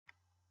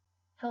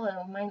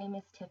Hello, my name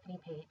is Tiffany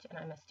Page, and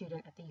I'm a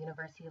student at the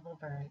University of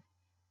Laverne.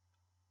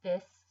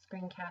 This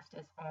screencast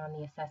is on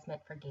the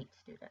assessment for GATE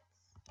students.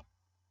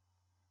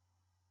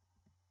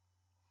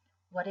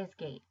 What is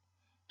GATE?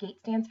 GATE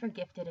stands for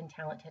Gifted and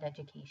Talented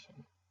Education.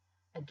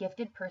 A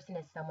gifted person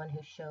is someone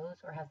who shows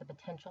or has the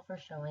potential for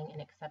showing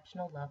an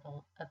exceptional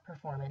level of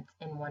performance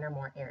in one or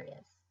more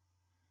areas.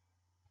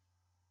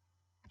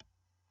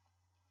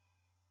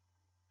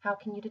 How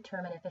can you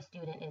determine if a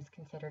student is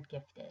considered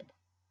gifted?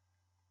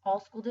 All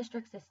school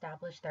districts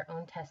establish their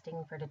own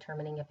testing for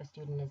determining if a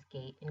student is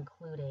GATE,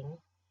 including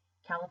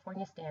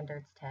California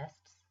Standards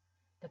tests,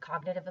 the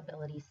Cognitive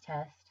Abilities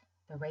Test,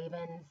 the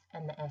Ravens,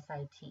 and the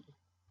SIT.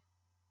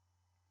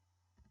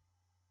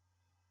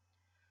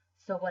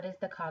 So what is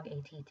the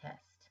COG-AT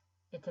test?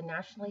 It's a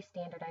nationally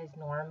standardized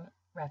norm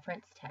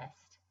reference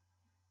test,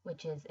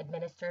 which is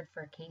administered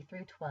for K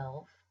through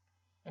 12,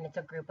 and it's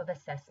a group of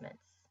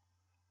assessments.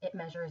 It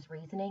measures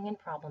reasoning and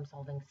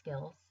problem-solving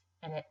skills,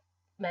 and it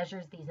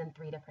measures these in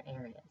 3 different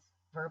areas: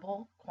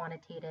 verbal,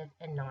 quantitative,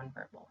 and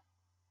nonverbal.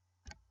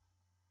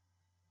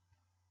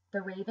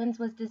 The Ravens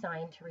was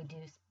designed to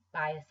reduce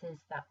biases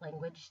that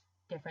language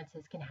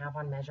differences can have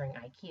on measuring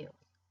IQ.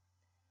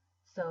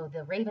 So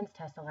the Ravens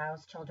test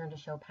allows children to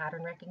show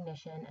pattern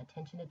recognition,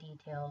 attention to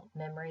detail,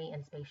 memory,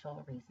 and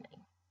spatial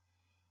reasoning.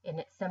 And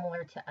it's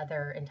similar to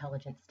other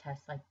intelligence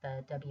tests like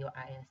the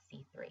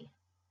WISC-3.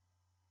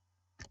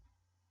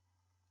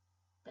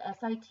 The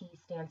SIT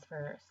stands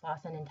for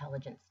Slauson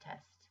Intelligence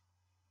Test.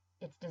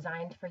 It's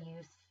designed for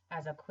use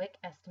as a quick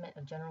estimate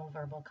of general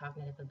verbal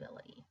cognitive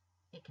ability.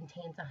 It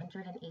contains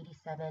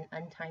 187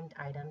 untimed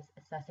items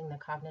assessing the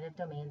cognitive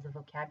domains of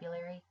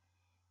vocabulary,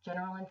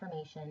 general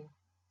information,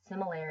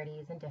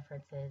 similarities and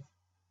differences,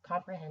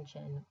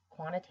 comprehension,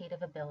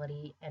 quantitative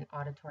ability, and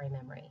auditory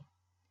memory.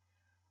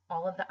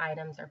 All of the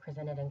items are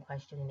presented in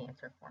question and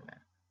answer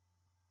format.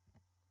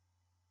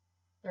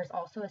 There's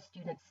also a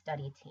student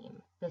study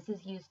team. This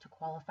is used to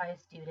qualify a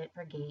student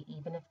for GATE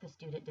even if the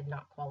student did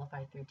not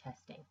qualify through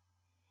testing.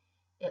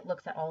 It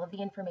looks at all of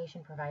the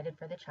information provided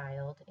for the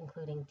child,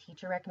 including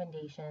teacher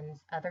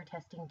recommendations, other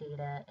testing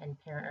data, and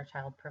parent or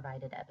child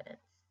provided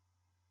evidence.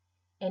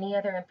 Any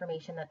other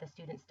information that the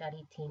student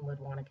study team would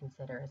want to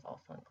consider is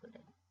also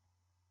included.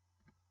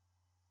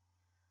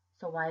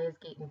 So why is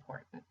GATE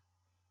important?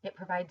 It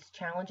provides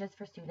challenges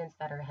for students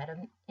that are ahead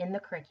in the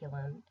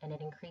curriculum, and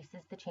it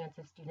increases the chance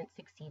of students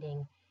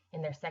succeeding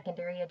in their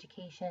secondary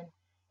education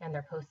and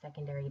their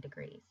post-secondary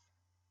degrees.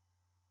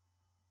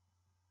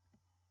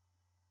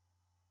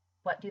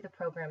 What do the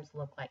programs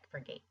look like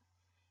for GATE?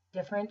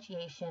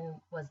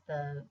 Differentiation was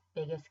the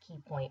biggest key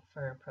point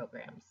for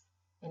programs.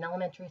 In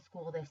elementary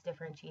school, this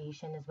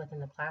differentiation is within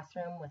the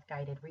classroom with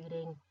guided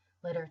reading,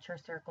 literature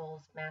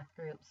circles, math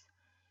groups.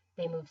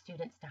 They move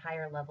students to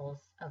higher levels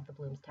of the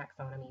Bloom's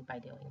taxonomy by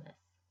doing this.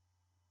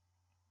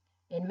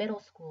 In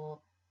middle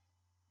school,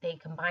 they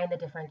combine the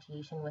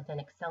differentiation within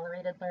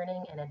accelerated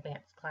learning and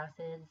advanced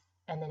classes,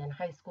 and then in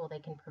high school, they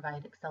can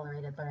provide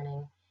accelerated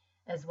learning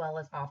as well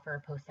as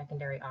offer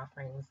post-secondary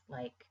offerings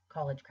like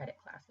college credit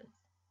classes.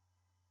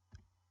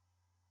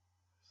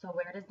 So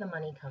where does the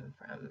money come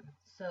from?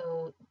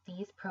 So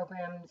these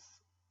programs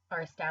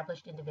are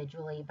established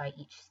individually by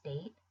each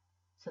state.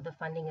 So the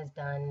funding is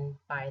done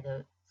by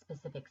the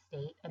specific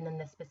state, and then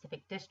the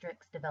specific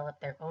districts develop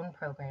their own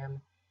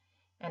program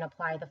and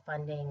apply the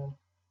funding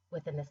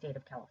within the state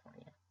of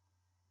California.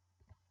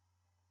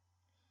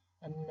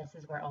 And this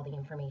is where all the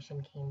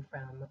information came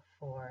from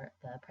for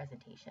the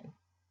presentation.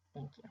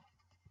 Thank you.